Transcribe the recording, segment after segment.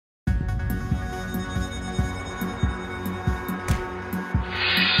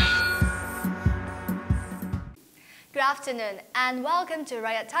afternoon and welcome to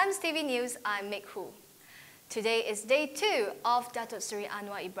Rakyat Times TV News. I'm Meg Hu. Today is day 2 of Datuk Seri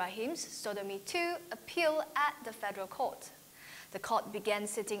Anwar Ibrahim's Sodomy 2 appeal at the Federal Court. The court began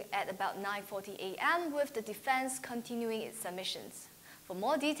sitting at about 9:40 a.m. with the defence continuing its submissions. For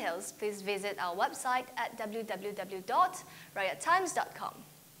more details, please visit our website at www.rakyattimes.com.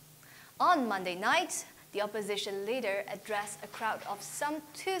 On Monday night, the opposition leader addressed a crowd of some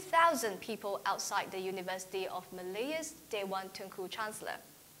 2,000 people outside the University of Malaya's Dewan Tunku Chancellor.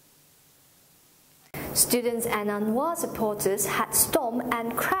 Students and Anwar supporters had stormed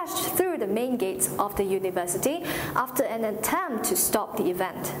and crashed through the main gates of the university after an attempt to stop the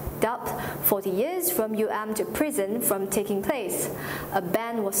event, dubbed 40 years from to prison from taking place. A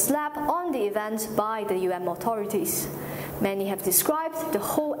ban was slapped on the event by the authorities. Many have described the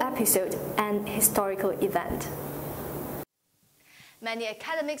whole episode an historical event. Many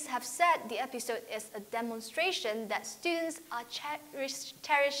academics have said the episode is a demonstration that students are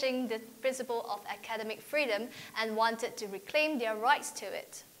cherishing the principle of academic freedom and wanted to reclaim their rights to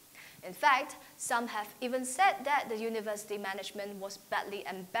it. In fact, some have even said that the university management was badly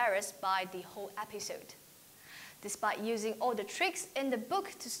embarrassed by the whole episode. Despite using all the tricks in the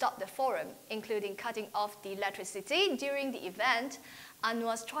book to stop the forum, including cutting off the electricity during the event,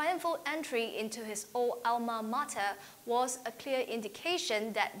 Anwar's triumphal entry into his old alma mater was a clear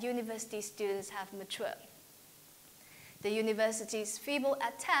indication that university students have matured. The university's feeble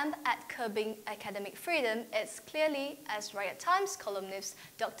attempt at curbing academic freedom is clearly, as Rakyat Times columnist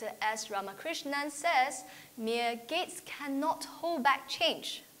Dr. S. Ramakrishnan says, mere gates cannot hold back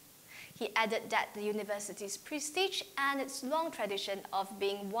change. He added that the university's prestige and its long tradition of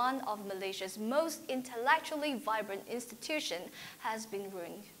being one of Malaysia's most intellectually vibrant institutions has been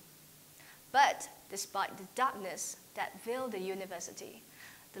ruined. But despite the darkness that veiled the university,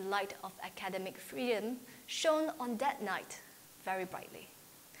 the light of academic freedom shone on that night very brightly.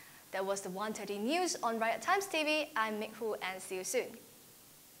 That was the 1:30 news on Rakyat Times TV. I'm Meg Hu and see you soon.